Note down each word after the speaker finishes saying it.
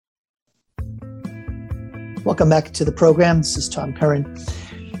Welcome back to the program. This is Tom Curran.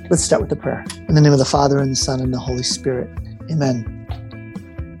 Let's start with the prayer. In the name of the Father, and the Son, and the Holy Spirit.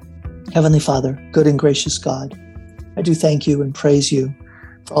 Amen. Heavenly Father, good and gracious God, I do thank you and praise you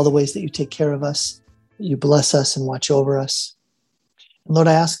for all the ways that you take care of us, that you bless us and watch over us. And Lord,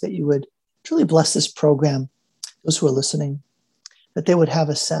 I ask that you would truly bless this program, those who are listening, that they would have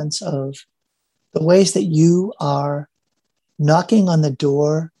a sense of the ways that you are knocking on the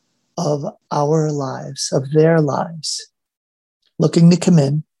door of our lives, of their lives, looking to come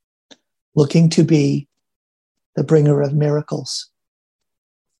in, looking to be the bringer of miracles.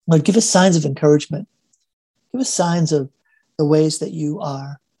 Lord, give us signs of encouragement. Give us signs of the ways that you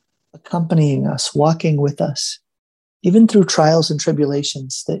are accompanying us, walking with us, even through trials and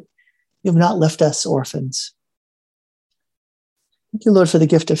tribulations, that you have not left us orphans. Thank you, Lord, for the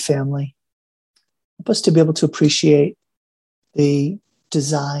gift of family. Help us to be able to appreciate the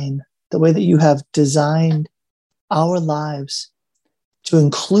design, the way that you have designed our lives to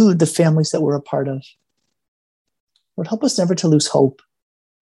include the families that we're a part of. Lord, help us never to lose hope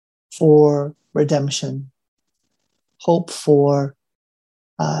for redemption, hope for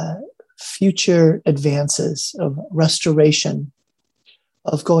future advances of restoration,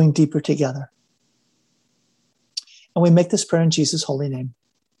 of going deeper together. And we make this prayer in Jesus' holy name.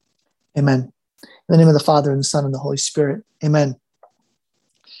 Amen. In the name of the Father, and the Son, and the Holy Spirit. Amen.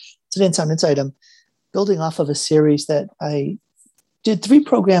 Today in Sound Insight, I'm building off of a series that I did 3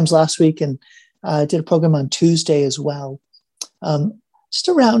 programs last week, and I did a program on Tuesday as well, just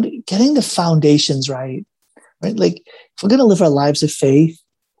around getting the foundations right? Like, if we're going to live our lives of faith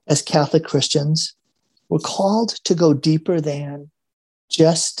as Catholic Christians, we're called to go deeper than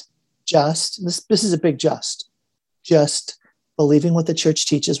just this is a big just believing what the church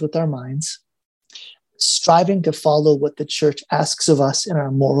teaches with our minds, striving to follow what the church asks of us in our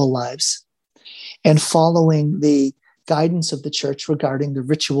moral lives, and following the guidance of the church regarding the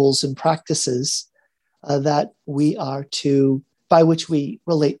rituals and practices that we are to, by which we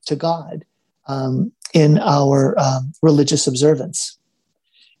relate to God in our religious observance.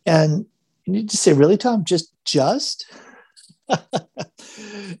 And you need to say, really, Tom, just?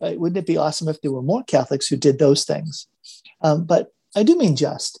 Wouldn't it be awesome if there were more Catholics who did those things? But I do mean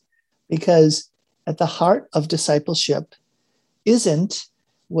just, because at the heart of discipleship isn't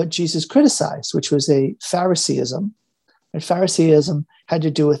what Jesus criticized, which was a Phariseeism. And Phariseeism had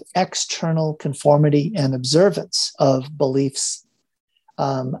to do with external conformity and observance of beliefs,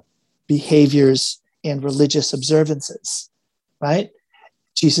 behaviors, and religious observances, right?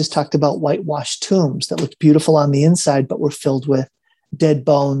 Jesus talked about whitewashed tombs that looked beautiful on the inside, but were filled with dead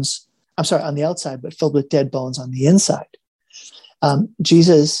bones. I'm sorry, on the outside, but filled with dead bones on the inside.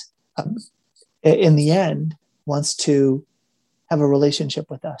 Jesus, in the end, wants to have a relationship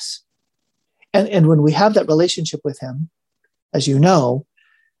with us. And when we have that relationship with him, as you know,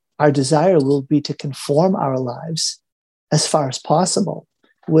 our desire will be to conform our lives as far as possible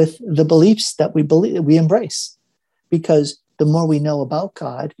with the beliefs that we embrace. Because the more we know about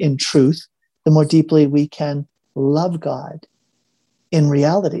God in truth, the more deeply we can love God in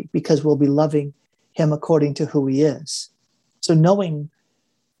reality, because we'll be loving him according to who he is. So knowing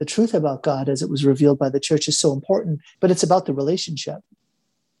the truth about God as it was revealed by the church is so important, but it's about the relationship.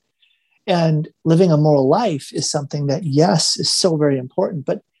 And living a moral life is something that, yes, is so very important,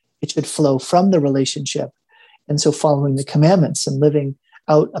 but it should flow from the relationship. And so following the commandments and living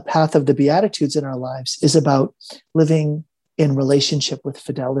out a path of the Beatitudes in our lives is about living in relationship with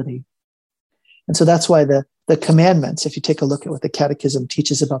fidelity. And so that's why the commandments, if you take a look at what the Catechism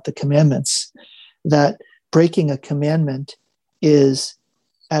teaches about the commandments, that breaking a commandment is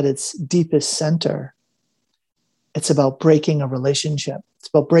at its deepest center. It's about breaking a relationship. It's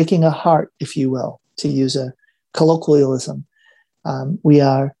about breaking a heart, if you will, to use a colloquialism. We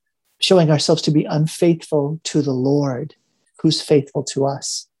are showing ourselves to be unfaithful to the Lord, who's faithful to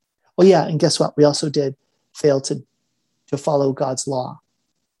us. Oh yeah, and guess what? We also did fail to follow God's law.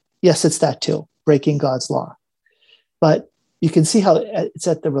 Yes, it's that too, breaking God's law. But you can see how it's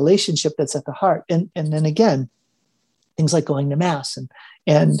at the relationship that's at the heart. And then again, things like going to Mass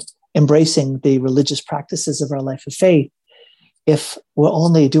and embracing the religious practices of our life of faith. If we're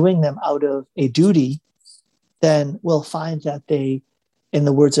only doing them out of a duty, then we'll find that they, in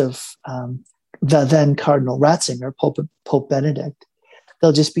the words of the then Cardinal Ratzinger, Pope Benedict,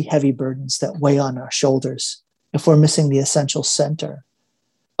 they'll just be heavy burdens that weigh on our shoulders if we're missing the essential center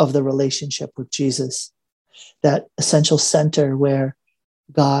of the relationship with Jesus, that essential center where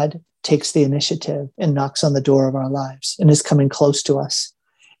God takes the initiative and knocks on the door of our lives and is coming close to us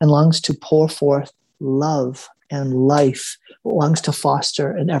and longs to pour forth love and life, longs to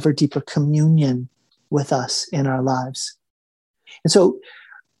foster an ever deeper communion with us in our lives. And so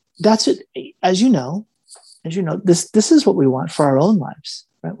that's it. As you know, this is what we want for our own lives,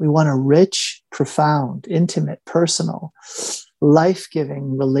 right? We want a rich, profound, intimate, personal,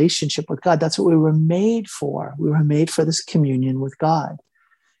 life-giving relationship with God. That's what we were made for. We were made for this communion with God.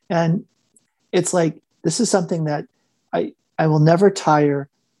 And it's like, this is something that I will never tire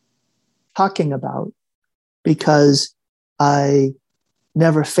talking about, because I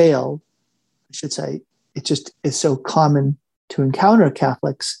never fail. I should say, it just is so common to encounter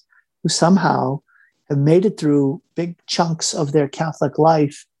Catholics who somehow have made it through big chunks of their Catholic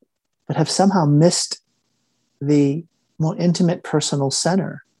life, but have somehow missed the more intimate personal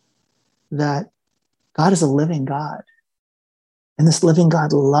center, that God is a living God. And this living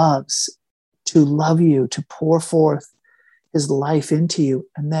God loves to love you, to pour forth his life into you,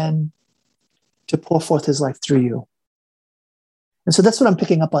 and then to pour forth his life through you. And so that's what I'm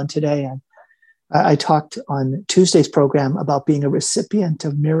picking up on today. And I talked on Tuesday's program about being a recipient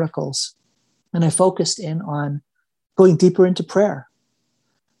of miracles. And I focused in on going deeper into prayer,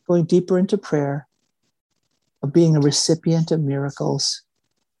 of being a recipient of miracles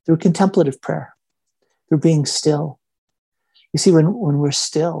through contemplative prayer, through being still. You see, when we're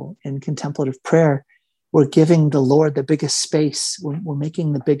still in contemplative prayer, we're giving the Lord the biggest space. We're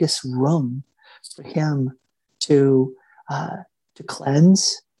making the biggest room for him to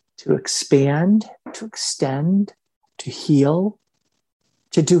cleanse, to expand, to extend, to heal,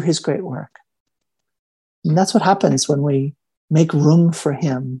 to do his great work. And that's what happens when we make room for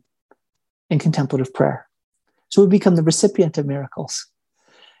him in contemplative prayer. So we become the recipient of miracles.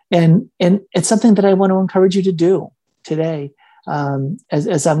 And it's something that I want to encourage you to do today,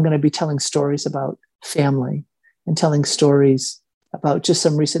 as I'm going to be telling stories about family and telling stories about just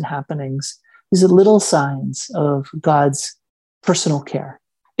some recent happenings. These are little signs of God's personal care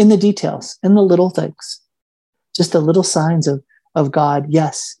in the details, in the little things, just the little signs of God,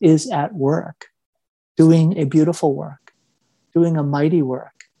 yes, is at work, doing a beautiful work, doing a mighty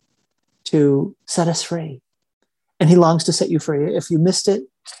work to set us free. And he longs to set you free. If you missed it,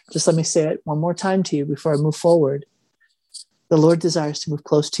 just let me say it one more time to you before I move forward. The Lord desires to move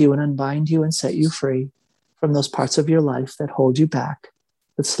close to you and unbind you and set you free from those parts of your life that hold you back,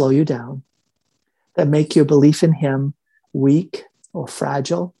 that slow you down, that make your belief in him weak or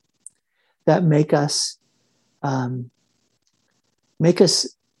fragile, that make us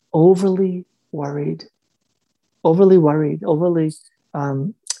overly worried, overly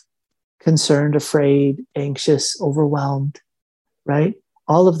concerned, afraid, anxious, overwhelmed, right?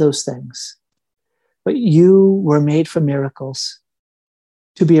 All of those things. But you were made for miracles,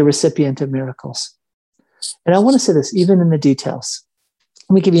 to be a recipient of miracles. And I want to say this, even in the details.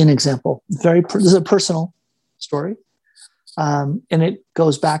 Let me give you an example. This is a personal story. And it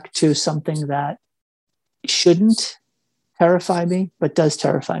goes back to something that shouldn't terrify me, but does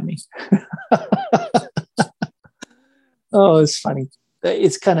terrify me. Oh, it's funny.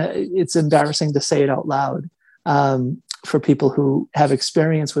 It's embarrassing to say it out loud for people who have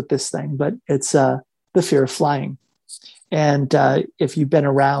experience with this thing, but it's the fear of flying. And if you've been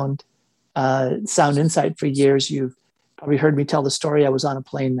around Sound Insight for years, you've probably heard me tell the story. I was on a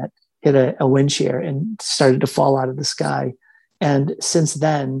plane that hit a wind shear and started to fall out of the sky. And since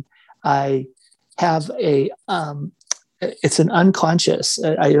then, I have it's an unconscious,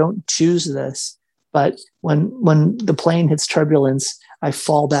 I don't choose this, but when the plane hits turbulence, I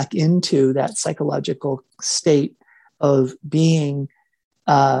fall back into that psychological state of being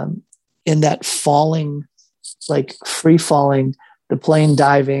in that falling, like free falling, the plane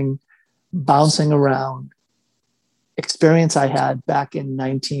diving, bouncing around experience I had back in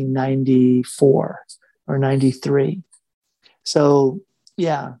 1994 or 93. So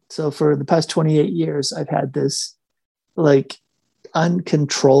yeah, so for the past 28 years, I've had this like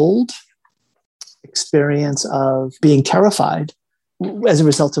uncontrolled experience of being terrified as a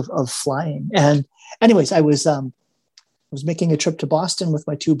result of flying. And anyways, I was making a trip to Boston with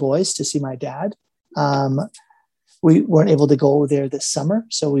my two boys to see my dad. We weren't able to go there this summer,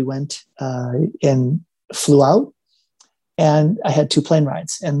 so we went and flew out, and I had two plane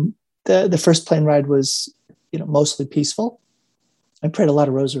rides. And the first plane ride was, mostly peaceful. I prayed a lot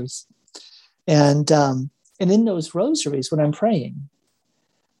of rosaries, and in those rosaries, when I'm praying,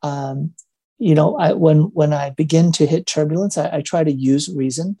 when I begin to hit turbulence, I try to use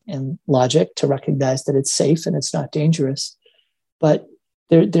reason and logic to recognize that it's safe and it's not dangerous. But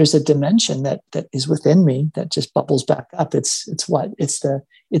there's a dimension that is within me that just bubbles back up. This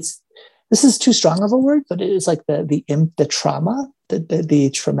is too strong of a word, but it is like the trauma,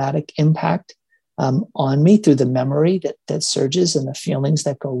 the traumatic impact on me through the memory that surges and the feelings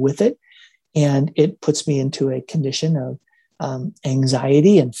that go with it. And it puts me into a condition of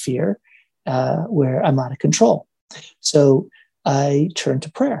anxiety and fear where I'm out of control. So I turned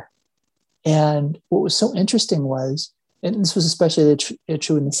to prayer. And what was so interesting was, and this was especially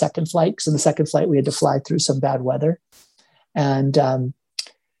true in the second flight, because in the second flight we had to fly through some bad weather. And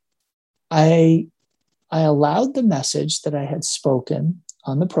I allowed the message that I had spoken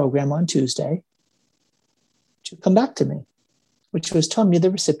on the program on Tuesday to come back to me, which was, Tom, you're the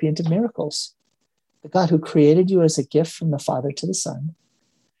recipient of miracles. The God who created you as a gift from the Father to the Son,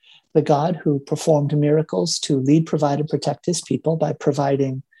 the God who performed miracles to lead, provide, and protect his people by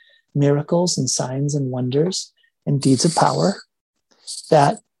providing miracles and signs and wonders and deeds of power,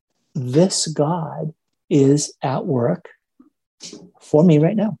 that this God is at work for me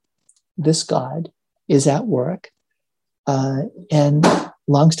right now. This God is at work and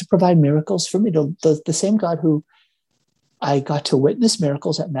longs to provide miracles for me. The same God who I got to witness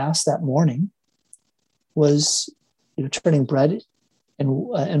miracles at Mass that morning was, turning bread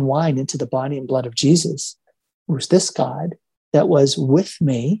and wine into the body and blood of Jesus. It was this God that was with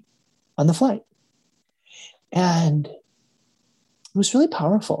me on the flight. And it was really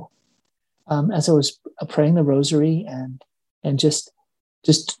powerful as I was praying the rosary and just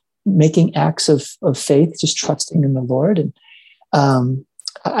making acts of faith, just trusting in the Lord. And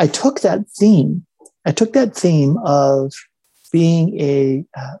I took that theme of being a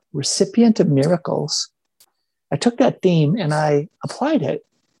recipient of miracles. I took that theme and I applied it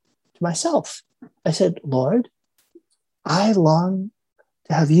to myself. I said, Lord, I long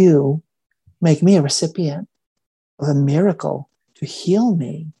to have you make me a recipient of a miracle to heal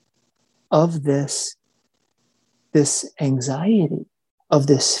me of this anxiety, of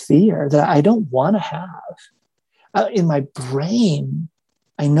this fear that I don't want to have. In my brain,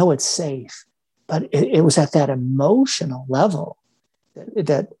 I know it's safe, but it was at that emotional level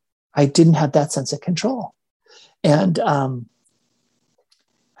that I didn't have that sense of control. And I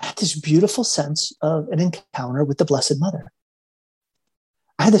had this beautiful sense of an encounter with the Blessed Mother.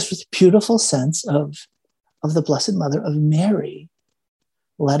 I had this beautiful sense of the Blessed Mother, of Mary,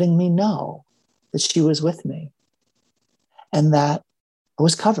 letting me know that she was with me and that I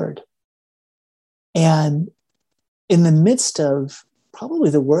was covered. And in the midst of probably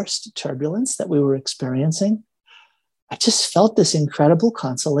the worst turbulence that we were experiencing, I just felt this incredible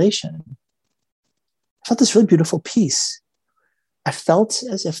consolation. I felt this really beautiful peace. I felt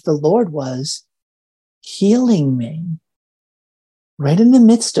as if the Lord was healing me right in the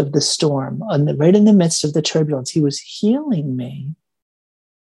midst of the storm, right in the midst of the turbulence. He was healing me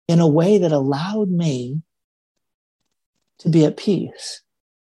in a way that allowed me to be at peace.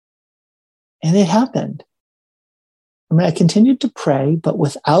 And it happened. I mean, I continued to pray, but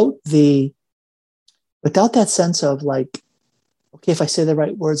without that sense of like, okay, if I say the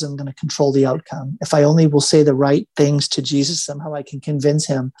right words, I'm going to control the outcome. If I only will say the right things to Jesus, somehow I can convince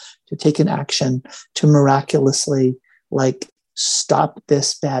him to take an action to miraculously stop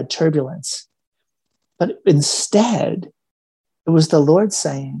this bad turbulence. But instead, it was the Lord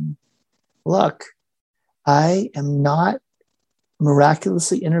saying, look, I am not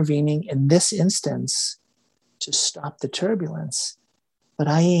miraculously intervening in this instance to stop the turbulence, but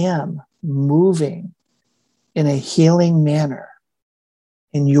I am moving in a healing manner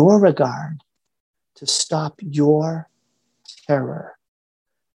in your regard to stop your terror.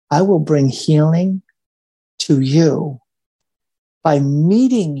 I will bring healing to you by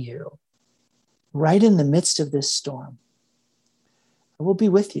meeting you right in the midst of this storm. I will be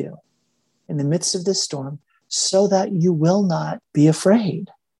with you in the midst of this storm so that you will not be afraid,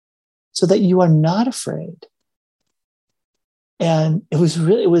 so that you are not afraid. And it was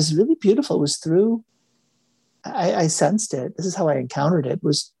really beautiful. It was through, I sensed it. This is how I encountered it. It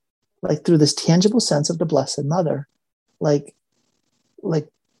was like through this tangible sense of the Blessed Mother, like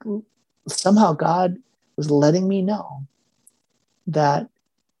somehow God was letting me know that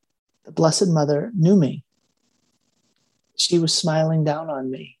the Blessed Mother knew me. She was smiling down on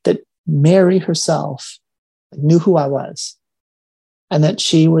me, that Mary herself knew who I was, and that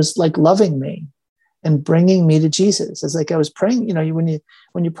she was loving me and bringing me to Jesus. It's like I was praying,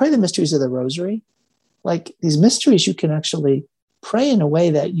 when you pray the mysteries of the Rosary, like these mysteries, you can actually pray in a way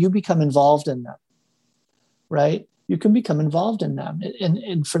that you become involved in them, right? You can become involved in them.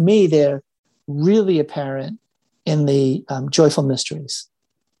 And for me, they're really apparent in the joyful mysteries,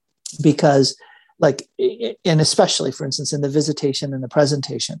 because and especially, for instance, in the visitation and the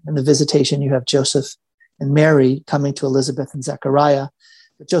presentation. In the visitation, you have Joseph and Mary coming to Elizabeth and Zechariah,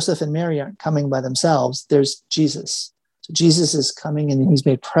 but Joseph and Mary aren't coming by themselves. There's Jesus. So Jesus is coming and he's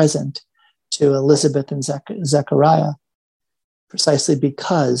made present to Elizabeth and Zechariah precisely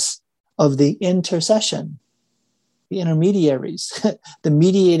because of the intercession, the intermediaries, the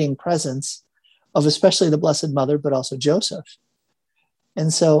mediating presence of especially the Blessed Mother, but also Joseph.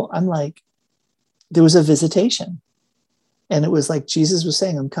 And so I'm like, there was a visitation. And it was like Jesus was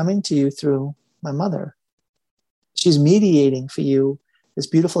saying, I'm coming to you through my mother. She's mediating for you this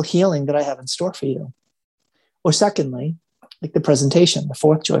beautiful healing that I have in store for you. Or secondly, like the presentation, the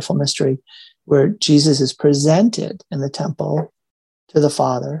fourth joyful mystery, where Jesus is presented in the temple to the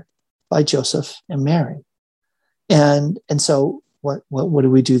Father by Joseph and Mary. And so what do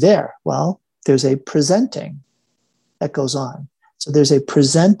we do there? Well, there's a presenting that goes on. So there's a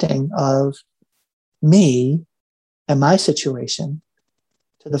presenting of me and my situation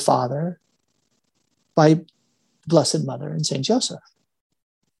to the Father by Blessed Mother and Saint Joseph.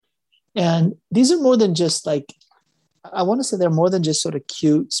 And these are more than just like, I want to say they're more than just sort of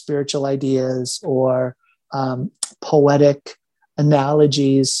cute spiritual ideas or poetic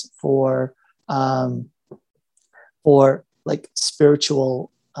analogies for like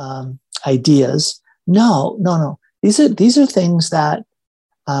spiritual ideas. No. These are things that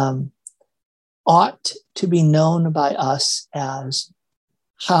ought to be known by us as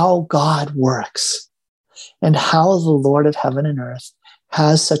how God works and how the Lord of heaven and earth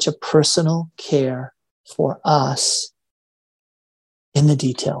has such a personal care for us in the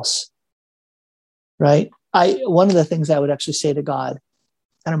details, right? One of the things I would actually say to God,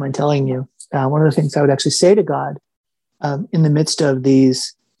 I don't mind telling you, one of the things I would actually say to God in the midst of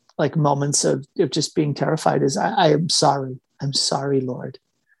these like moments of just being terrified is, I am sorry. I'm sorry, Lord.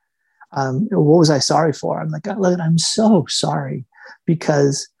 What was I sorry for? I'm like, Lord, I'm so sorry,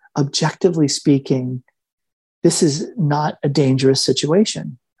 because objectively speaking, this is not a dangerous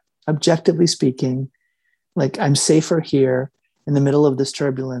situation. Objectively speaking, like I'm safer here in the middle of this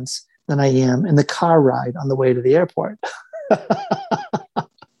turbulence than I am in the car ride on the way to the airport.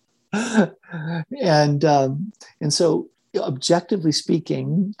 And so objectively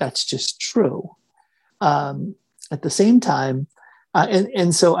speaking, that's just true. At the same time,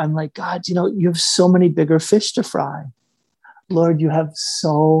 and so I'm like, God, you have so many bigger fish to fry. Lord, you have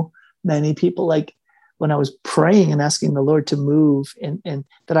so many people. Like when I was praying and asking the Lord to move and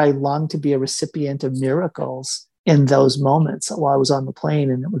that I longed to be a recipient of miracles in those moments while I was on the plane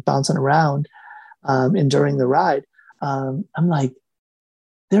and it was bouncing around and during the ride, I'm like,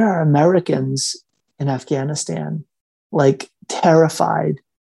 there are Americans in Afghanistan, like terrified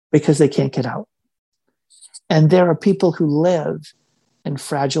because they can't get out. And there are people who live in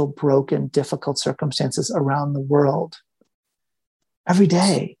fragile, broken, difficult circumstances around the world every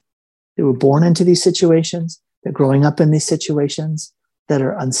day. They were born into these situations. They're growing up in these situations that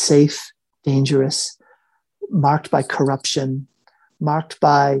are unsafe, dangerous, marked by corruption, marked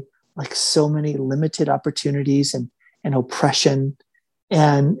by like so many limited opportunities and oppression.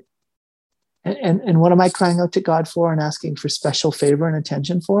 And what am I crying out to God for and asking for special favor and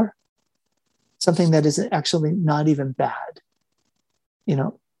attention for? Something that is actually not even bad,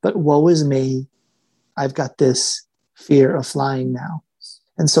 but woe is me. I've got this fear of flying now.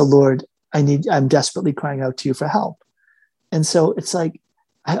 And so, Lord, I'm desperately crying out to you for help. And so it's like,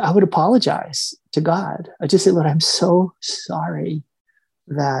 I would apologize to God. I just say, Lord, I'm so sorry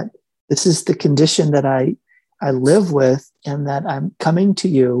that this is the condition that I live with and that I'm coming to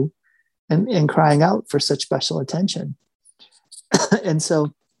you and crying out for such special attention. And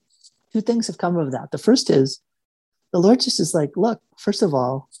so two things have come of that. The first is the Lord just is like, look, first of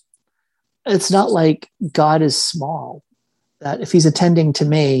all, it's not like God is small, that if he's attending to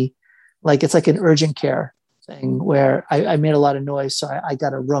me, like it's like an urgent care thing where I made a lot of noise, so I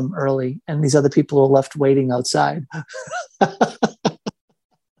got a room early and these other people are left waiting outside.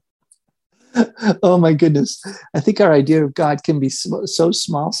 Oh my goodness. I think our idea of God can be so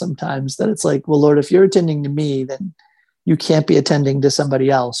small sometimes that it's like, well, Lord, if you're attending to me, then you can't be attending to somebody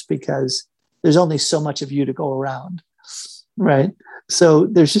else because there's only so much of you to go around, right? So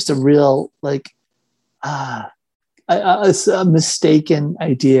there's just a real like a mistaken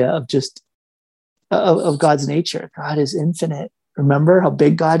idea of just of God's nature. God is infinite. Remember how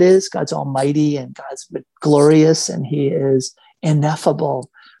big God is? God's almighty and God's glorious and he is ineffable,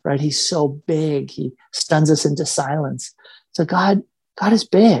 right? He's so big. He stuns us into silence. So God is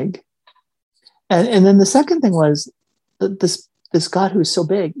big. And then the second thing was this God who's so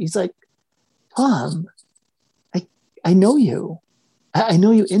big. He's like, Tom, I know you. I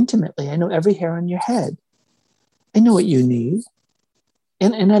know you intimately. I know every hair on your head. I know what you need.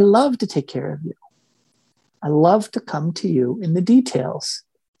 And I love to take care of you. I love to come to you in the details.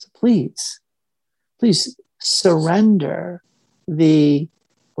 So please surrender the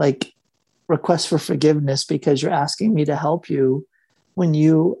request for forgiveness because you're asking me to help you when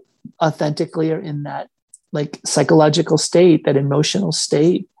you authentically are in that like psychological state, that emotional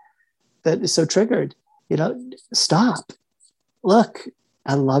state that is so triggered, stop. Look,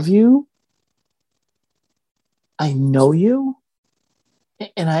 I love you. I know you.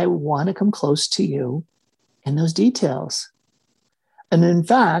 And I want to come close to you in those details. And in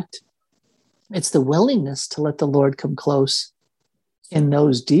fact, it's the willingness to let the Lord come close in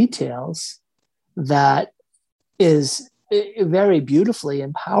those details that is very beautifully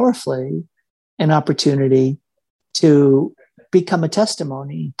and powerfully an opportunity to become a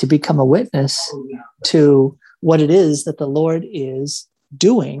testimony, to become a witness to what it is that the Lord is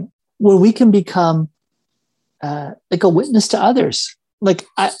doing, where we can become like a witness to others. Like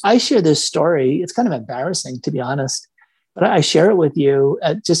I share this story. It's kind of embarrassing, to be honest, but I share it with you,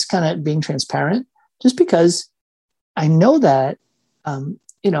 just kind of being transparent, just because I know that,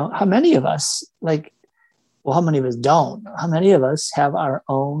 how many of us how many of us don't? How many of us have our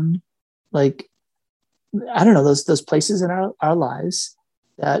own, I don't know, those places in our lives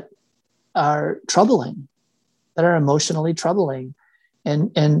that are troubling, that are emotionally troubling and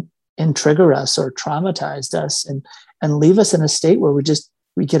trigger us or traumatize us and leave us in a state where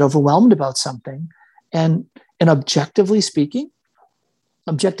we get overwhelmed about something. And objectively speaking,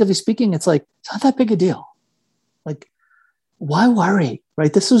 it's like, it's not that big a deal. Like, why worry,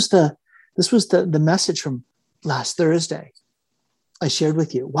 right? This was the message from last Thursday I shared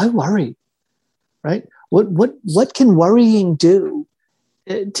with you. Why worry, right? What can worrying do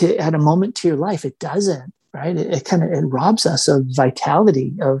to add a moment to your life? It doesn't, right? It robs us of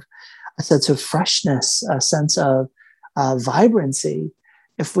vitality, of a sense of freshness, a sense of vibrancy,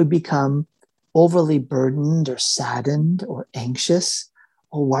 if we become overly burdened or saddened or anxious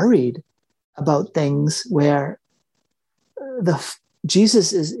or worried about things where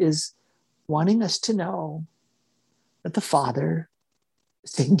Jesus is wanting us to know that the Father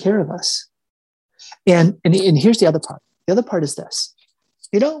is taking care of us. And here's the other part. The other part is this.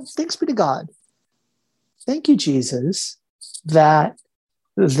 Thanks be to God. Thank you, Jesus, that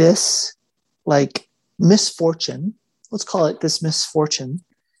this misfortune, let's call it this misfortune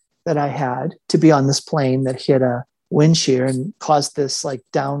that I had to be on this plane that hit a wind shear and caused this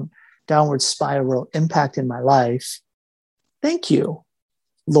downward spiral impact in my life. Thank you,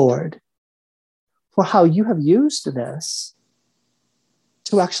 Lord, for how you have used this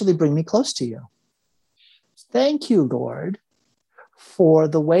to actually bring me close to you. Thank you, Lord, for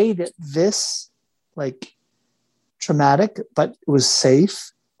the way that this traumatic, but was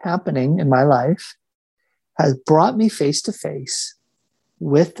safe happening in my life has brought me face to face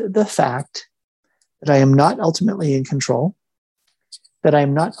with the fact that I am not ultimately in control, that I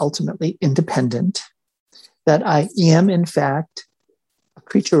am not ultimately independent, that I am, in fact, a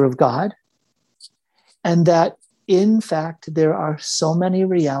creature of God, and that, in fact, there are so many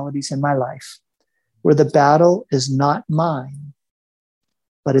realities in my life where the battle is not mine,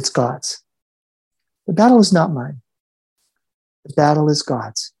 but it's God's. The battle is not mine. The battle is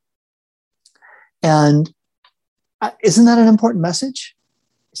God's. And isn't that an important message?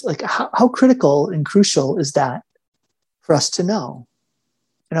 It's like, how critical and crucial is that for us to know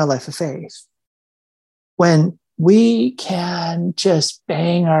in our life of faith? When we can just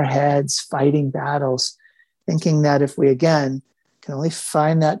bang our heads fighting battles, thinking that if we, again, can only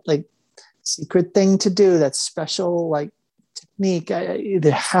find that secret thing to do, that special technique,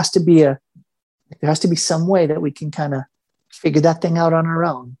 there has to be some way that we can kind of figure that thing out on our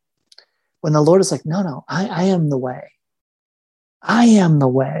own. When the Lord is like, no, I am the way. I am the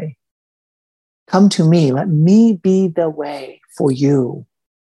way. Come to me. Let me be the way for you.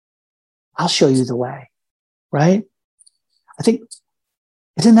 I'll show you the way, right? I think,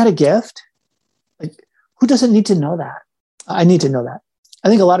 isn't that a gift? Who doesn't need to know that? I need to know that. I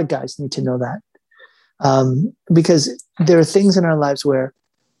think a lot of guys need to know that because there are things in our lives where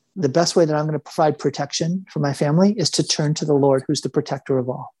the best way that I'm going to provide protection for my family is to turn to the Lord, who's the protector of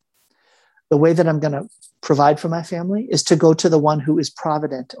all. The way that I'm going to provide for my family is to go to the one who is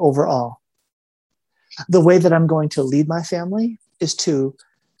provident over all. The way that I'm going to lead my family is to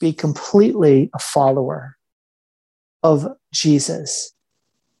be completely a follower of Jesus,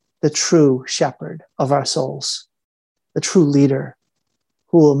 the true shepherd of our souls, the true leader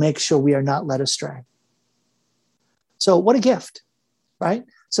who will make sure we are not led astray. So what a gift, right?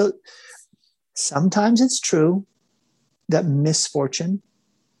 So sometimes it's true that misfortune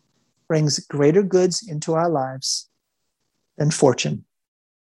brings greater goods into our lives than fortune.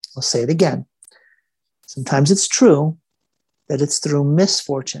 I'll say it again. Sometimes it's true that it's through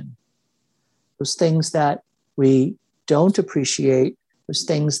misfortune, those things that we don't appreciate, those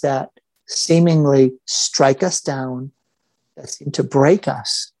things that seemingly strike us down, that seem to break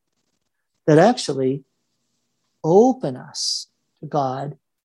us, that actually open us to God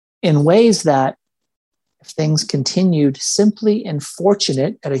in ways that, if things continued simply and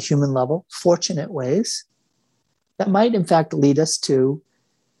fortunate at a human level, fortunate ways, that might in fact lead us to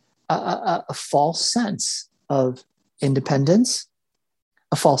a false sense of independence,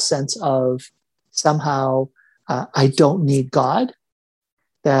 a false sense of somehow I don't need God,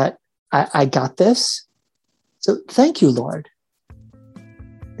 that I got this. So thank you, Lord.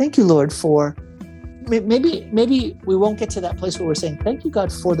 Thank you, Lord, for maybe we won't get to that place where we're saying, thank you,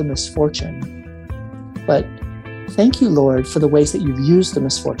 God, for the misfortune. But thank you, Lord, for the ways that you've used the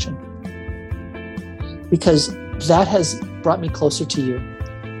misfortune. Because that has brought me closer to you.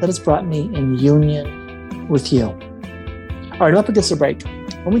 That has brought me in union with you. All right, I'm up against a break.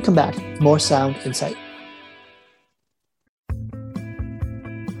 When we come back, more Sound Insight.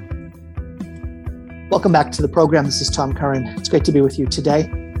 Welcome back to the program. This is Tom Curran. It's great to be with you today.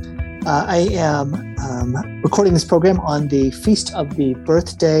 I am recording this program on the feast of the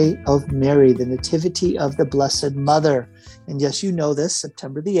birthday of Mary, the Nativity of the Blessed Mother. And yes, you know this,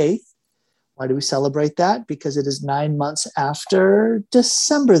 September the 8th. Why do we celebrate that? Because it is 9 months after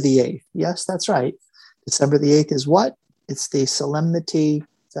December the 8th. Yes, that's right. December the 8th is what? It's the solemnity,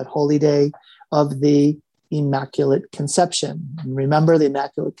 that holy day of the Immaculate Conception. And remember, the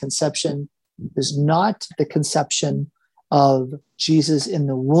Immaculate Conception is not the conception of Jesus in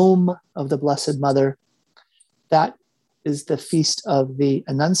the womb of the Blessed Mother. That is the feast of the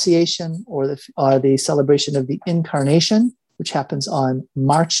Annunciation, or the celebration of the Incarnation, which happens on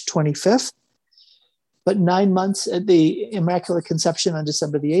March 25th. But 9 months at the Immaculate Conception on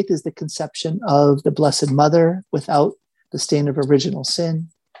December the 8th is the conception of the Blessed Mother without the stain of original sin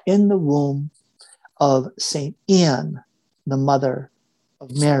in the womb of Saint Anne, the mother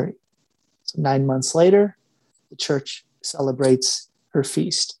of Mary. So 9 months later, the church celebrates her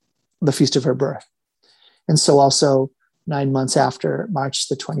feast, the feast of her birth. And so also 9 months after March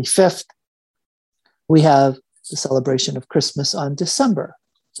the 25th, we have the celebration of Christmas on December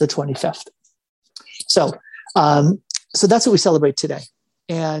the 25th. So that's what we celebrate today.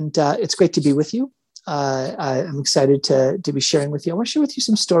 And it's great to be with you. I'm excited to be sharing with you. I want to share with you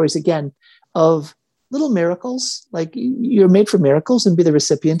some stories, again, of little miracles. Like, you're made for miracles and be the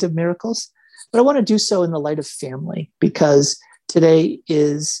recipient of miracles. But I want to do so in the light of family, because today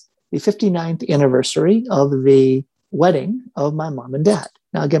is the 59th anniversary of the wedding of my mom and dad.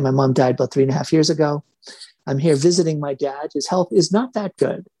 Now, again, my mom died about 3.5 years ago. I'm here visiting my dad. His health is not that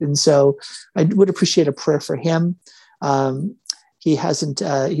good. And so I would appreciate a prayer for him. He's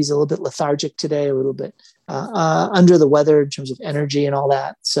a little bit lethargic today, a little bit under the weather in terms of energy and all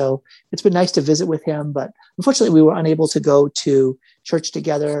that. So it's been nice to visit with him, but unfortunately we were unable to go to church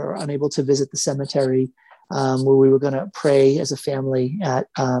together, or unable to visit the cemetery where we were going to pray as a family at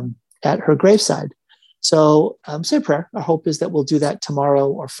her graveside. So say a prayer. Our hope is that we'll do that tomorrow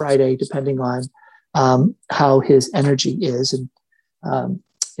or Friday, depending on how his energy is and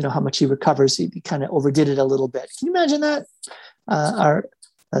how much he recovers. He kind of overdid it a little bit. Can you imagine that?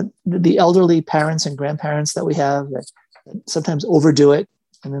 The elderly parents and grandparents that we have that sometimes overdo it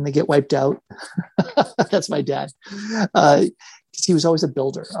and then they get wiped out. That's my dad. He was always a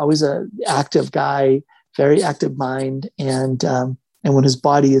builder, always an active guy, very active mind. And when his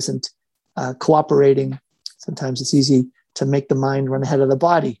body isn't cooperating, sometimes it's easy to make the mind run ahead of the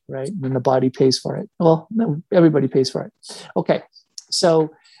body, right? And then the body pays for it. Well, no, everybody pays for it. Okay.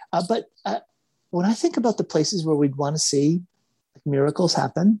 So, but when I think about the places where we'd want to see miracles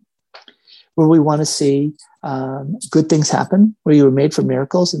happen, where we want to see good things happen, where you were made for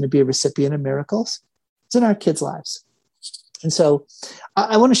miracles and to be a recipient of miracles, it's in our kids' lives. And so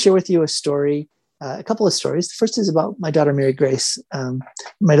I want to share with you a story, a couple of stories. The first is about my daughter, Mary Grace.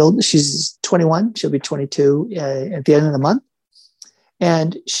 She's 21. She'll be 22 at the end of the month.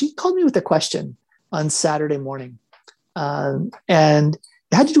 And she called me with a question on Saturday morning. And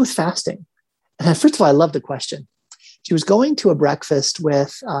it had to do with fasting. And first of all, I love the question. She was going to a breakfast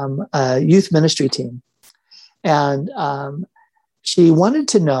with a youth ministry team. And she wanted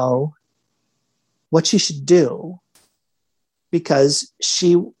to know what she should do, because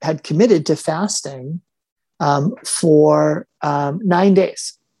she had committed to fasting for 9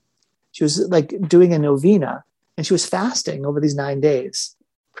 days. She was like doing a novena, and she was fasting over these 9 days,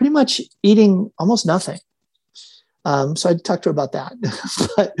 pretty much eating almost nothing. So I talked to her about that.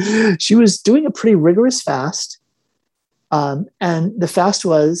 But she was doing a pretty rigorous fast. And the fast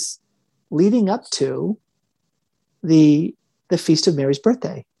was leading up to the feast of Mary's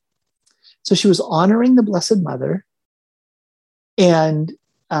birthday. So she was honoring the Blessed Mother and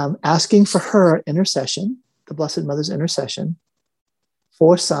asking for her intercession, the Blessed Mother's intercession,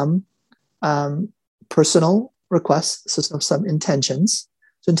 for some personal requests, so some intentions.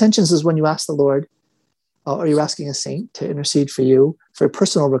 So intentions is when you ask the Lord, or you're asking a saint to intercede for you for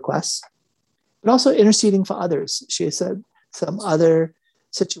personal requests, but also interceding for others. She said some other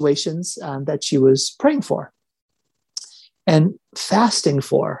situations that she was praying for and fasting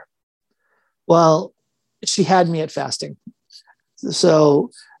for. Well, she had me at fasting.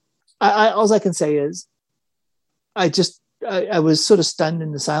 So all I can say is I was sort of stunned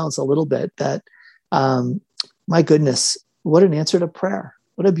into silence a little bit that, my goodness, what an answer to prayer.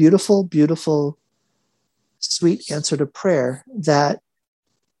 What a beautiful, beautiful, sweet answer to prayer that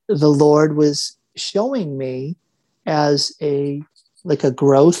the Lord was showing me as a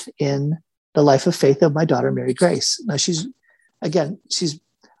growth in the life of faith of my daughter, Mary Grace. Now she's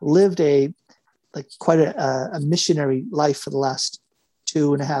lived quite a missionary life for the last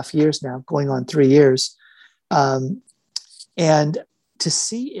 2.5 years now, going on 3 years. And to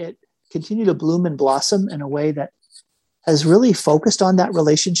see it continue to bloom and blossom in a way that has really focused on that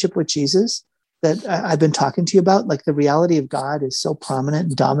relationship with Jesus that I've been talking to you about, like the reality of God is so prominent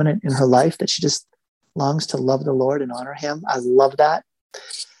and dominant in her life that she just longs to love the Lord and honor him. I love that.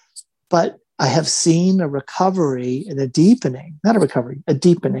 But I have seen a recovery and a deepening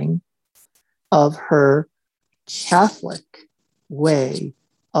of her Catholic way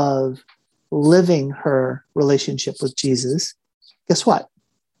of living her relationship with Jesus. Guess what?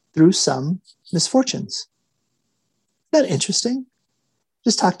 Through some misfortunes. Isn't that interesting?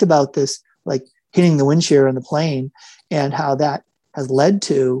 Just talked about this, like hitting the wind shear on the plane and how that has led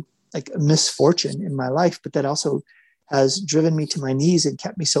to like a misfortune in my life, but that also has driven me to my knees and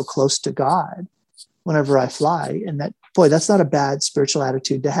kept me so close to God whenever I fly. And that, boy, that's not a bad spiritual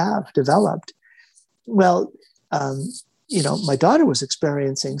attitude to have developed. Well, my daughter was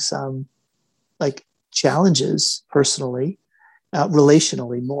experiencing some like challenges personally,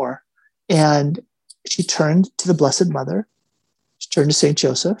 relationally more. And she turned to the Blessed Mother, she turned to St.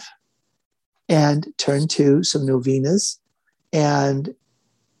 Joseph, and turned to some novenas. And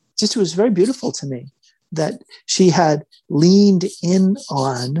just, it was very beautiful to me that she had leaned in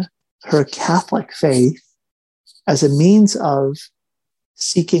on her Catholic faith as a means of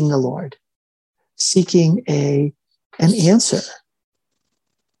seeking the Lord, seeking an answer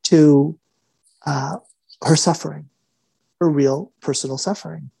to her suffering, her real personal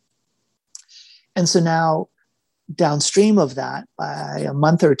suffering. And so now, downstream of that, by a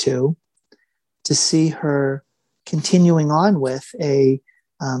month or two, to see her continuing on with a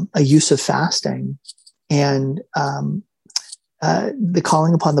use of fasting and the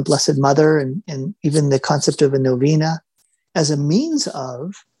calling upon the Blessed Mother and even the concept of a novena as a means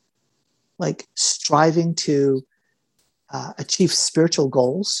of like striving to achieve spiritual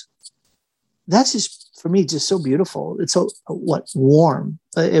goals. That's just, for me, just so beautiful. It's so warm.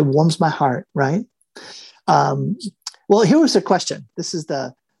 It warms my heart, right? Well, here was the question. This is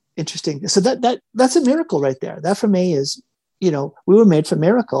the interesting. So that's a miracle right there. That for me is, we were made for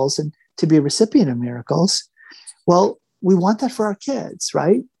miracles and to be a recipient of miracles. Well, we want that for our kids,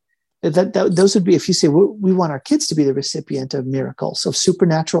 right? Those would be, if you say we want our kids to be the recipient of miracles, of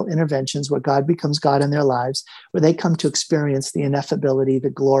supernatural interventions where God becomes God in their lives, where they come to experience the ineffability, the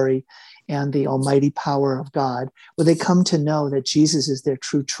glory, and the almighty power of God, where they come to know that Jesus is their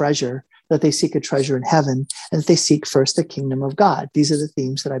true treasure, that they seek a treasure in heaven, and that they seek first the kingdom of God. These are the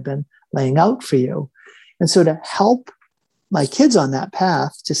themes that I've been laying out for you. And so to help my kids on that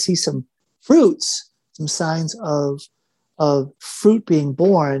path, to see some fruits, some signs of fruit being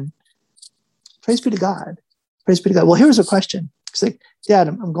born, praise be to God. Praise be to God. Well, here's a question. It's like, Dad,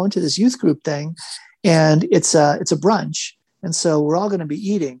 I'm going to this youth group thing, and it's a brunch. And so we're all going to be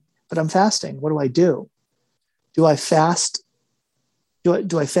eating, but I'm fasting. What do I do? Do I fast?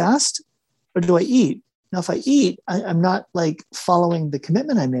 Do I fast or do I eat? Now, if I eat, I'm not like following the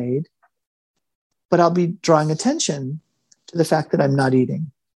commitment I made, but I'll be drawing attention to the fact that I'm not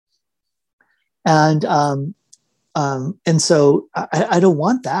eating. And so I don't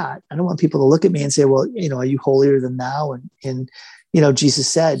want that. I don't want people to look at me and say, well, are you holier than thou? And Jesus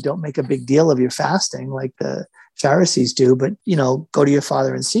said, don't make a big deal of your fasting like the Pharisees do, but, go to your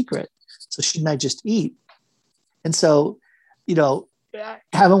Father in secret. So shouldn't I just eat? And so,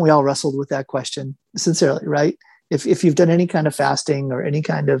 haven't we all wrestled with that question sincerely, right? If you've done any kind of fasting or any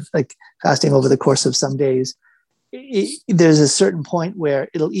kind of like fasting over the course of some days, there's a certain point where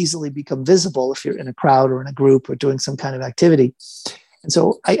it'll easily become visible if you're in a crowd or in a group or doing some kind of activity. And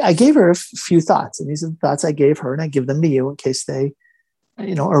so I gave her a few thoughts, and these are the thoughts I gave her, and I give them to you in case they,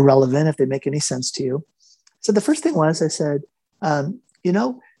 are relevant, if they make any sense to you. So the first thing was, I said,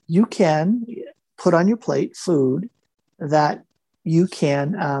 you can put on your plate food that you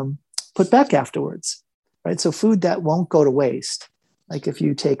can put back afterwards, right? So food that won't go to waste. Like if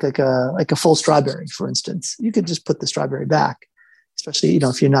you take like a full strawberry, for instance, you could just put the strawberry back, especially,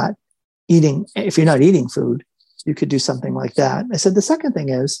 if you're not eating food, you could do something like that. I said, the second thing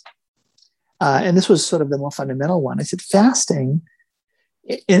is, and this was sort of the more fundamental one. I said, fasting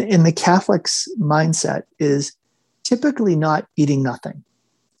in the Catholic's mindset is typically not eating nothing.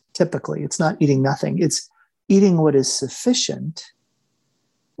 Typically, it's not eating nothing. It's eating what is sufficient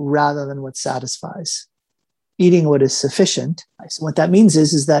rather than what satisfies. Eating what is sufficient. So what that means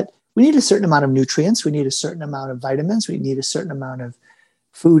is that we need a certain amount of nutrients. We need a certain amount of vitamins. We need a certain amount of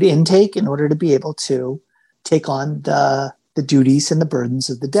food intake in order to be able to take on the duties and the burdens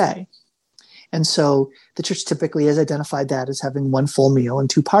of the day. And so the church typically has identified that as having one full meal and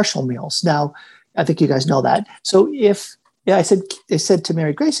two partial meals. Now, I think you guys know that. So I said to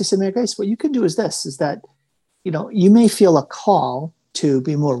Mary Grace, Mary Grace, what you can do is this, is that, you may feel a call to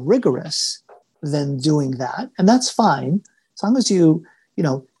be more rigorous than doing that. And that's fine, as long as you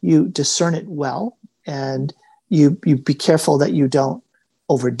discern it well and you be careful that you don't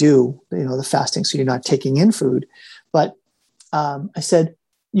overdo, the fasting, so you're not taking in food. But I said,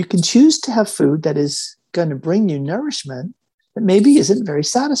 you can choose to have food that is going to bring you nourishment that maybe isn't very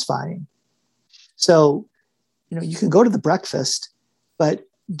satisfying. So, you can go to the breakfast, but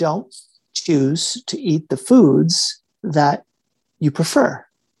don't choose to eat the foods that you prefer,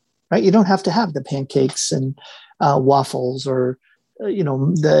 right? You don't have to have the pancakes and waffles or,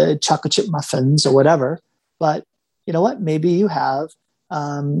 the chocolate chip muffins or whatever. But you know what? Maybe you have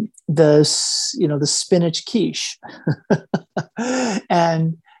the spinach quiche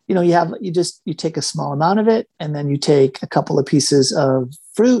and you take a small amount of it, and then you take a couple of pieces of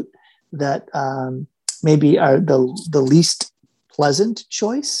fruit that maybe are the least pleasant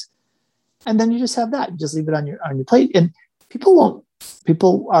choice, and then you just have that. Just leave it on your plate, and people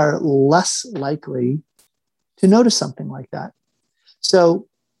are less likely to notice something like that. So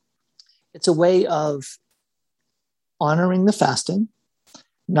it's a way of honoring the fasting,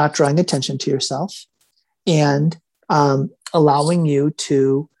 not drawing attention to yourself, and allowing you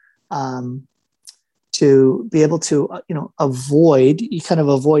to be able to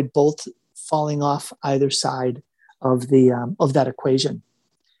avoid both falling off either side of that equation.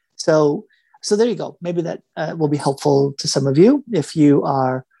 So there you go. Maybe that will be helpful to some of you if you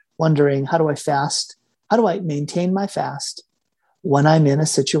are wondering, how do I fast? How do I maintain my fast when I'm in a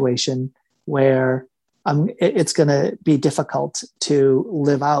situation where it's going to be difficult to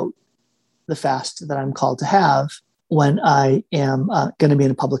live out the fast that I'm called to have when I am going to be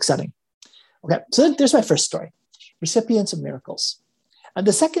in a public setting? Okay, so there's my first story, recipients of miracles.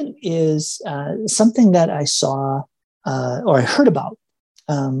 The second is something that I saw or I heard about.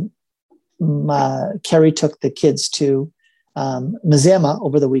 Carrie took the kids to Mazama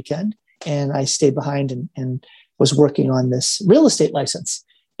over the weekend, and I stayed behind and was working on this real estate license.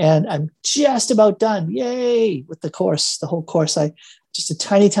 And I'm just about done, yay, with the course, the whole course. Just a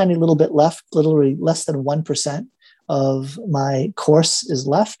tiny, tiny little bit left, literally less than 1% of my course is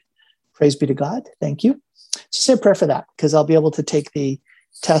left. Praise be to God. Thank you. So say a prayer for that, because I'll be able to take the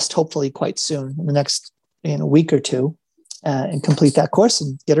test hopefully quite soon, in the next week or two, and complete that course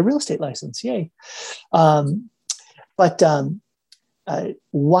and get a real estate license. Yay. But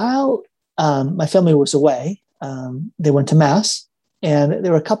while my family was away, they went to Mass, and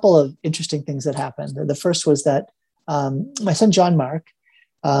there were a couple of interesting things that happened. The first was that my son, John Mark,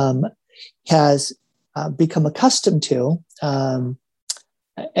 has become accustomed to, and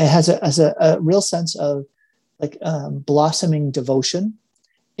has a real sense of blossoming devotion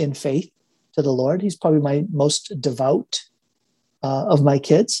in faith to the Lord. He's probably my most devout of my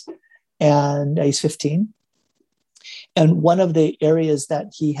kids, and he's 15. And one of the areas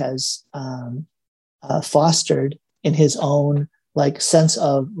that he has fostered in his own sense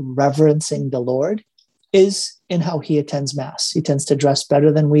of reverencing the Lord is in how he attends Mass. He tends to dress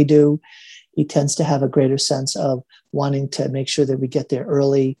better than we do. He tends to have a greater sense of wanting to make sure that we get there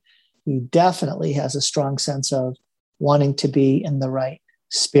early. He definitely has a strong sense of wanting to be in the right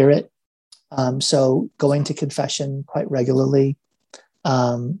spirit. So going to confession quite regularly,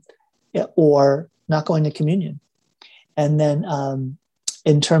 or not going to communion. And then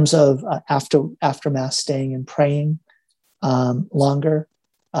in terms of after Mass, staying and praying longer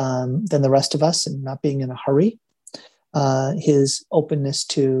than the rest of us and not being in a hurry. His openness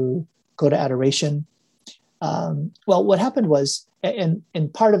to go to adoration. Well, what happened was, and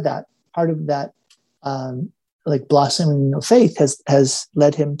part of that blossoming of faith has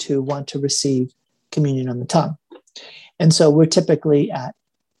led him to want to receive communion on the tongue. And so we're typically at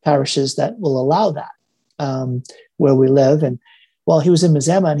parishes that will allow that, where we live. And well, he was in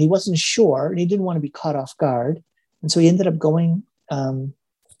Mazama and he wasn't sure and he didn't want to be caught off guard. And so he ended up going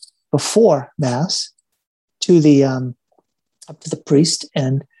before Mass to the up to the priest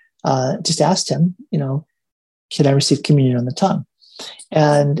and just asked him, can I receive communion on the tongue?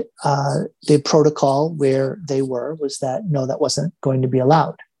 And the protocol where they were was that no, that wasn't going to be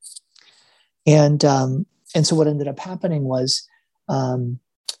allowed. And so what ended up happening was,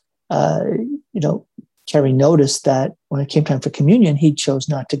 Kerry noticed that when it came time for communion, he chose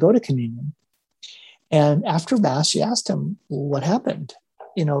not to go to communion. And after Mass, she asked him what happened,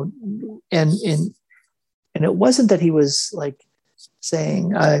 and it wasn't that he was like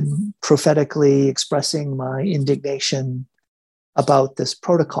saying, I'm prophetically expressing my indignation about this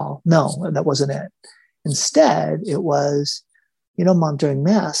protocol. No, that wasn't it. Instead, it was, Mom, during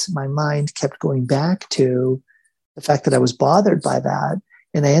Mass, my mind kept going back to the fact that I was bothered by that.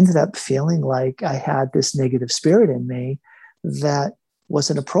 And I ended up feeling like I had this negative spirit in me that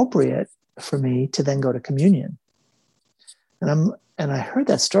wasn't appropriate for me to then go to communion. And I heard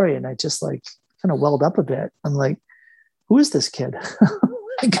that story and I just like kind of welled up a bit. I'm like, who is this kid?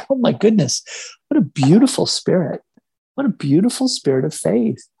 Like, oh my goodness, what a beautiful spirit. What a beautiful spirit of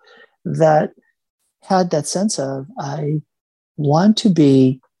faith that had that sense of, I want to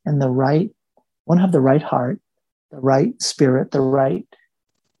be want to have the right heart, the right spirit, the right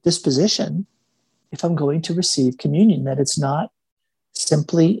disposition if I'm going to receive communion, that it's not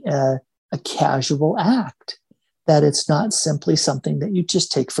simply a casual act, that it's not simply something that you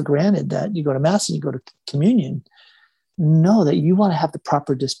just take for granted, that you go to Mass and you go to communion. No, that you want to have the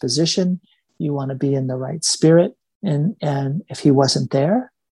proper disposition, you want to be in the right spirit. And if he wasn't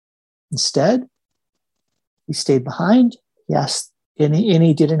there, instead, he stayed behind. Yes, and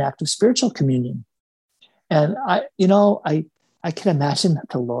he did an act of spiritual communion. And I can imagine that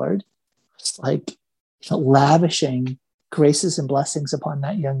the Lord was like lavishing graces and blessings upon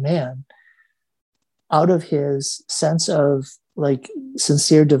that young man out of his sense of like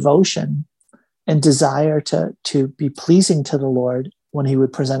sincere devotion and desire to be pleasing to the Lord when he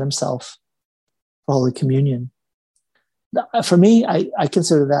would present himself for Holy Communion. For me, I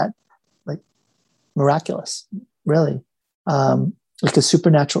consider that like miraculous, really. Like a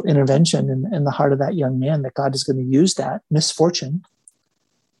supernatural intervention in the heart of that young man, that God is going to use that misfortune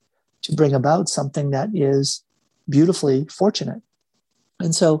to bring about something that is beautifully fortunate.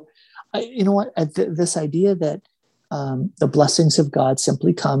 And so, this idea that the blessings of God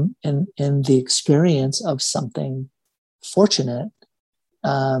simply come in the experience of something fortunate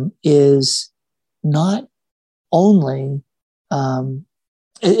is not only,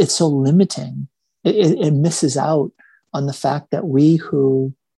 it's so limiting, it misses out on the fact that we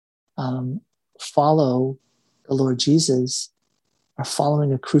who follow the Lord Jesus are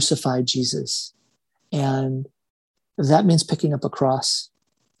following a crucified Jesus. And that means picking up a cross.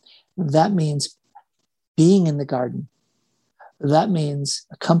 That means being in the garden. That means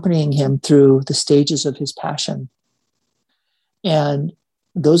accompanying him through the stages of his passion. And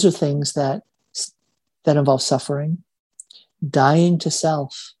those are things that involve suffering, dying to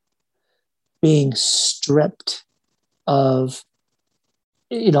self, being stripped of,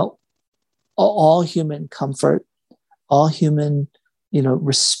 all human comfort, all human,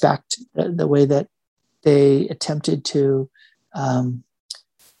 respect, the way that they attempted to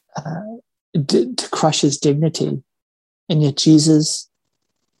crush his dignity. And yet Jesus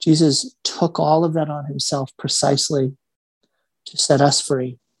took all of that on himself precisely to set us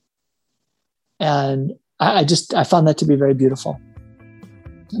free. And I found that to be very beautiful,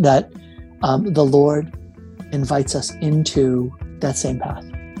 that the Lord invites us into that same path.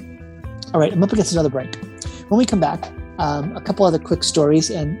 All right, I'm up against another break. When we come back, a couple other quick stories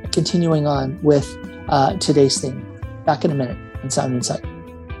and continuing on with today's theme. Back in a minute on Sound Insight.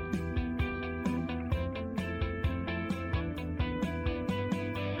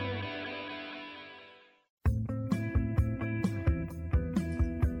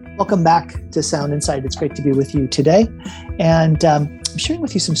 Welcome back to Sound Insight. It's great to be with you today. And I'm sharing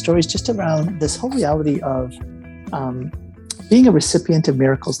with you some stories just around this whole reality of being a recipient of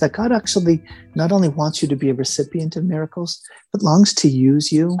miracles, that God actually not only wants you to be a recipient of miracles, but longs to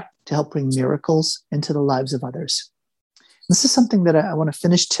use you to help bring miracles into the lives of others. This is something that I want to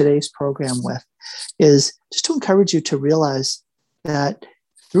finish today's program with, is just to encourage you to realize that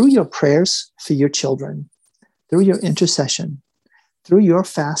through your prayers for your children, through your intercession, through your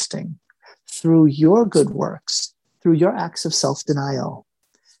fasting, through your good works, through your acts of self-denial,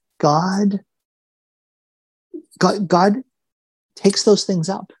 God takes those things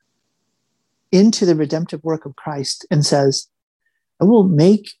up into the redemptive work of Christ and says, I will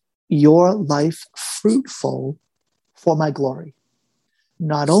make your life fruitful for my glory.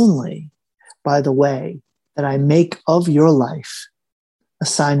 not only by the way that I make of your life a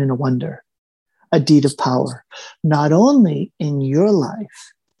sign and a wonder, a deed of power, not only in your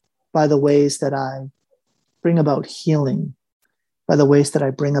life by the ways that I bring about healing, by the ways that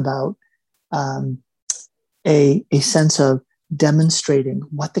I bring about a sense of demonstrating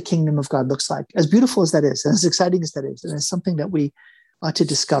what the kingdom of God looks like, as beautiful as that is, and as exciting as that is, and it's something that we ought to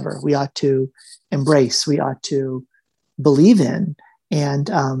discover, we ought to embrace, we ought to believe in, and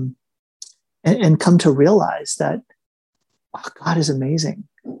come to realize that God is amazing.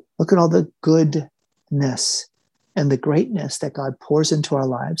 Look at all the goodness and the greatness that God pours into our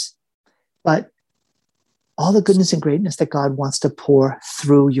lives, but all the goodness and greatness that God wants to pour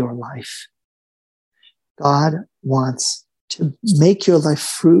through your life. God wants to make your life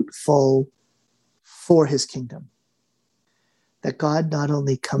fruitful for his kingdom. That God not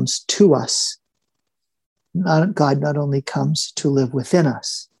only comes to us, God not only comes to live within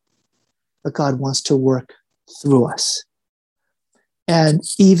us, but God wants to work through us. And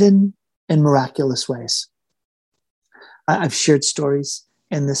even in miraculous ways. I've shared stories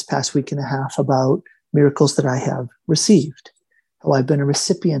in this past week and a half about miracles that I have received, how I've been a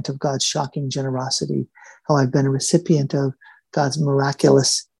recipient of God's shocking generosity, how I've been a recipient of God's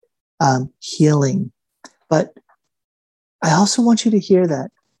miraculous healing. But I also want you to hear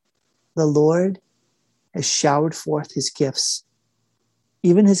that the Lord has showered forth his gifts,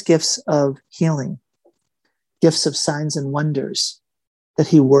 even his gifts of healing, gifts of signs and wonders that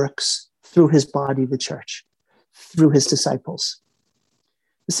he works through his body, the church, through his disciples.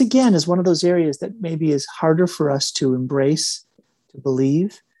 This, again, is one of those areas that maybe is harder for us to embrace, to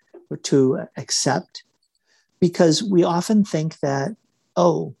believe, or to accept, because we often think that,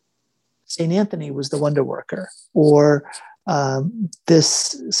 oh, St. Anthony was the wonder worker, or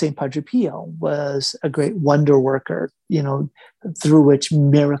this St. Padre Pio was a great wonder worker, through which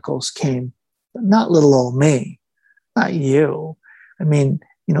miracles came. But not little old me, not you. I mean,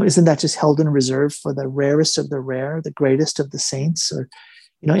 isn't that just held in reserve for the rarest of the rare, the greatest of the saints? Or,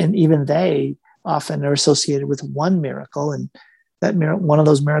 and even they often are associated with one miracle, and that one of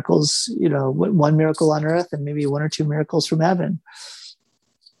those miracles, one miracle on earth and maybe one or two miracles from heaven.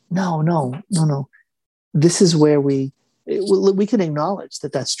 No. This is where we can acknowledge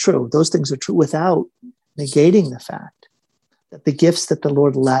that that's true. Those things are true without negating the fact that the gifts that the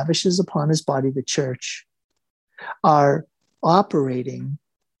Lord lavishes upon his body, the church, are operating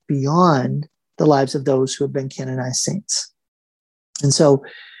beyond the lives of those who have been canonized saints. And so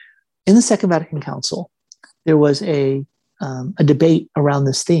in the Second Vatican Council, there was a debate around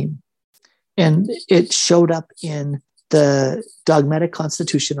this theme. And it showed up in the dogmatic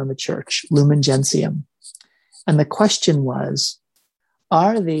constitution on the church, Lumen Gentium. And the question was,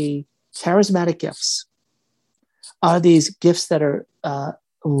 are the charismatic gifts, are these gifts that are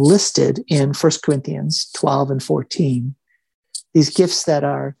listed in 1 Corinthians 12 and 14, these gifts that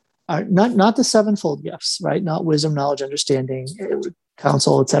are not the sevenfold gifts, right? Not wisdom, knowledge, understanding,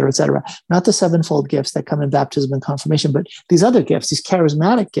 counsel, et cetera, not the sevenfold gifts that come in baptism and confirmation, but these other gifts, these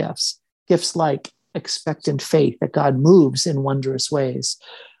charismatic gifts, gifts like expectant faith, that God moves in wondrous ways,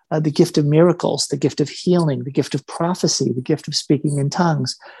 the gift of miracles, the gift of healing, the gift of prophecy, the gift of speaking in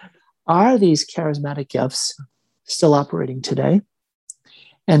tongues. Are these charismatic gifts still operating today?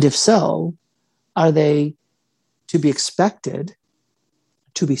 And if so, are they to be expected,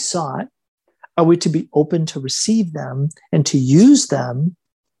 to be sought? Are we to be open to receive them and to use them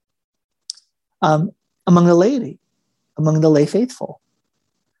among the laity, among the lay faithful?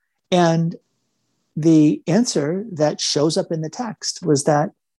 And the answer that shows up in the text was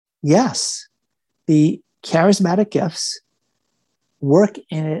that, yes, the charismatic gifts work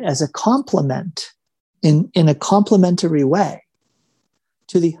in it as a complement, in a complementary way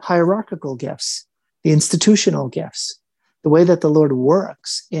to the hierarchical gifts, the institutional gifts, the way that the Lord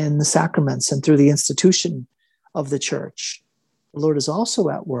works in the sacraments and through the institution of the church. The Lord is also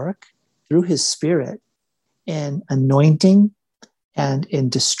at work through his Spirit in anointing and in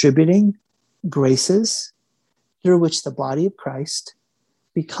distributing graces through which the body of Christ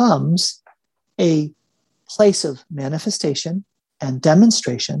becomes a place of manifestation and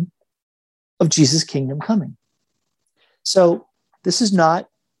demonstration of Jesus' kingdom coming. So this is not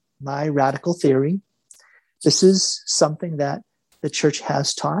my radical theory. This is something that the church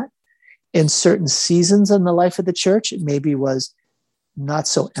has taught. In certain seasons in the life of the church, it maybe was not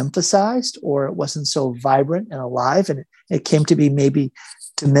so emphasized, or it wasn't so vibrant and alive, and it came to be maybe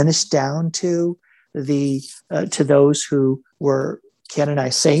diminished down to to those who were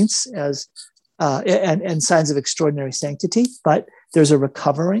canonized saints as and signs of extraordinary sanctity. But there's a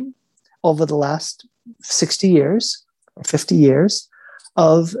recovering over the last 60 years or 50 years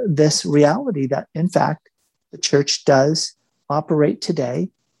of this reality that, in fact, the church does operate today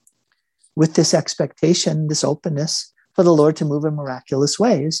with this expectation, this openness for the Lord to move in miraculous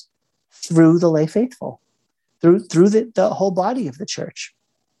ways through the lay faithful, through the whole body of the church.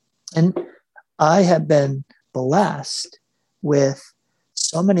 And I have been blessed with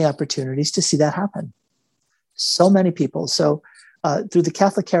so many opportunities to see that happen. So many people. So through the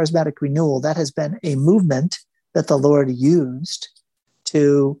Catholic Charismatic Renewal, that has been a movement that the Lord used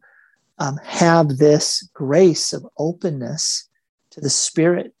to have this grace of openness to the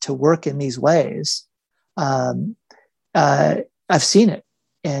Spirit to work in these ways. I've seen it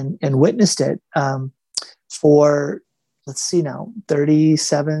and witnessed it for, let's see now,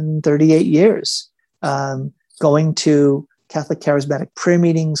 37, 38 years, going to Catholic Charismatic prayer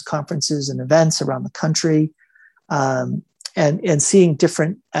meetings, conferences, and events around the country, and seeing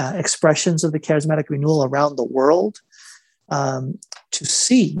different expressions of the Charismatic Renewal around the world, to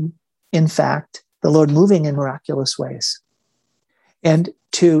see, in fact, the Lord moving in miraculous ways. And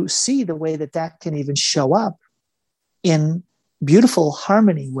to see the way that that can even show up in beautiful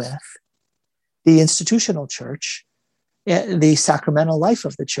harmony with the institutional church, the sacramental life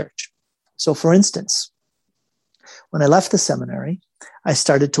of the church. So, for instance, when I left the seminary, I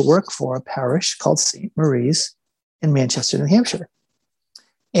started to work for a parish called St. Marie's in Manchester, New Hampshire.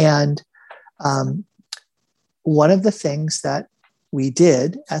 And one of the things that we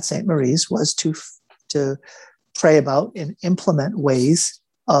did at St. Marie's was to pray about and implement ways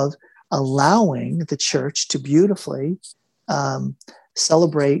of allowing the church to beautifully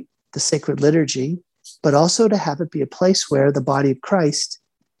celebrate the sacred liturgy, but also to have it be a place where the body of Christ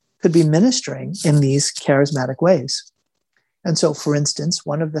could be ministering in these charismatic ways. And so, for instance,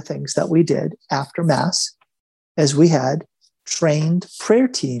 one of the things that we did after Mass is we had trained prayer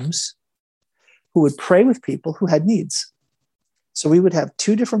teams who would pray with people who had needs. So we would have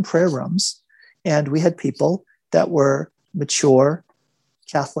 2 different prayer rooms, and we had people that were mature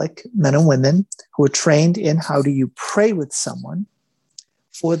Catholic men and women who were trained in how do you pray with someone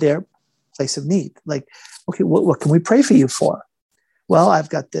for their place of need. Like, okay, what can we pray for you for? Well, I've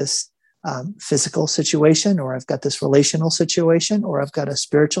got this physical situation, or I've got this relational situation, or I've got a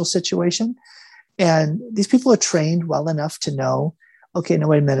spiritual situation. And these people are trained well enough to know, okay, no,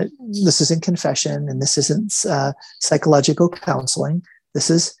 wait a minute, this isn't confession, and this isn't psychological counseling. This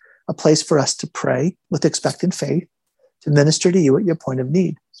is a place for us to pray with expectant faith, to minister to you at your point of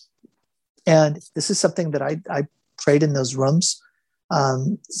need. And this is something that I prayed in those rooms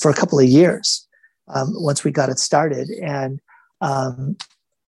for a couple of years once we got it started. And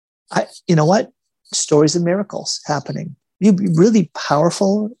you know what? Stories of miracles happening. Really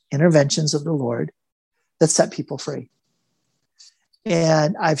powerful interventions of the Lord that set people free.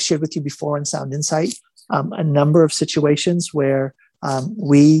 And I've shared with you before in Sound Insight a number of situations where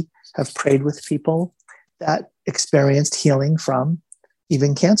we have prayed with people that experienced healing from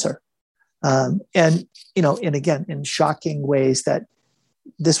even cancer. And again, in shocking ways that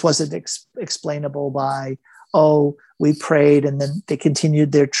this wasn't explainable by, oh, we prayed and then they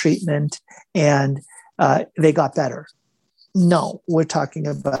continued their treatment and they got better. No, we're talking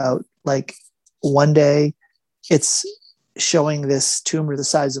about like one day it's showing this tumor the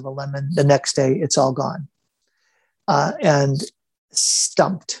size of a lemon. The next day it's all gone. And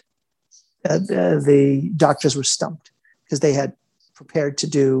stumped. The doctors were stumped because they had prepared to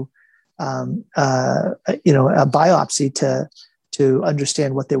do a biopsy to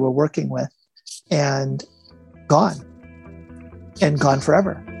understand what they were working with, and gone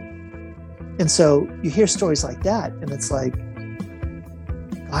forever. And so you hear stories like that, and it's like,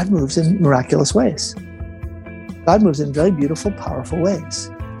 God moves in miraculous ways. God moves in very beautiful, powerful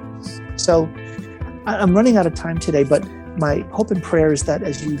ways. So I'm running out of time today, but my hope and prayer is that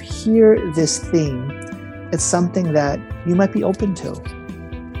as you hear this theme, it's something that you might be open to.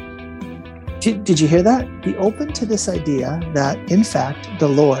 Did you hear that? Be open to this idea that, in fact, the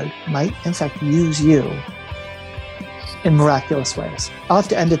Lord might, in fact, use you in miraculous ways. I'll have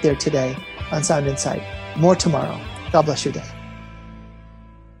to end it there today on Sound Insight. More tomorrow. God bless your day.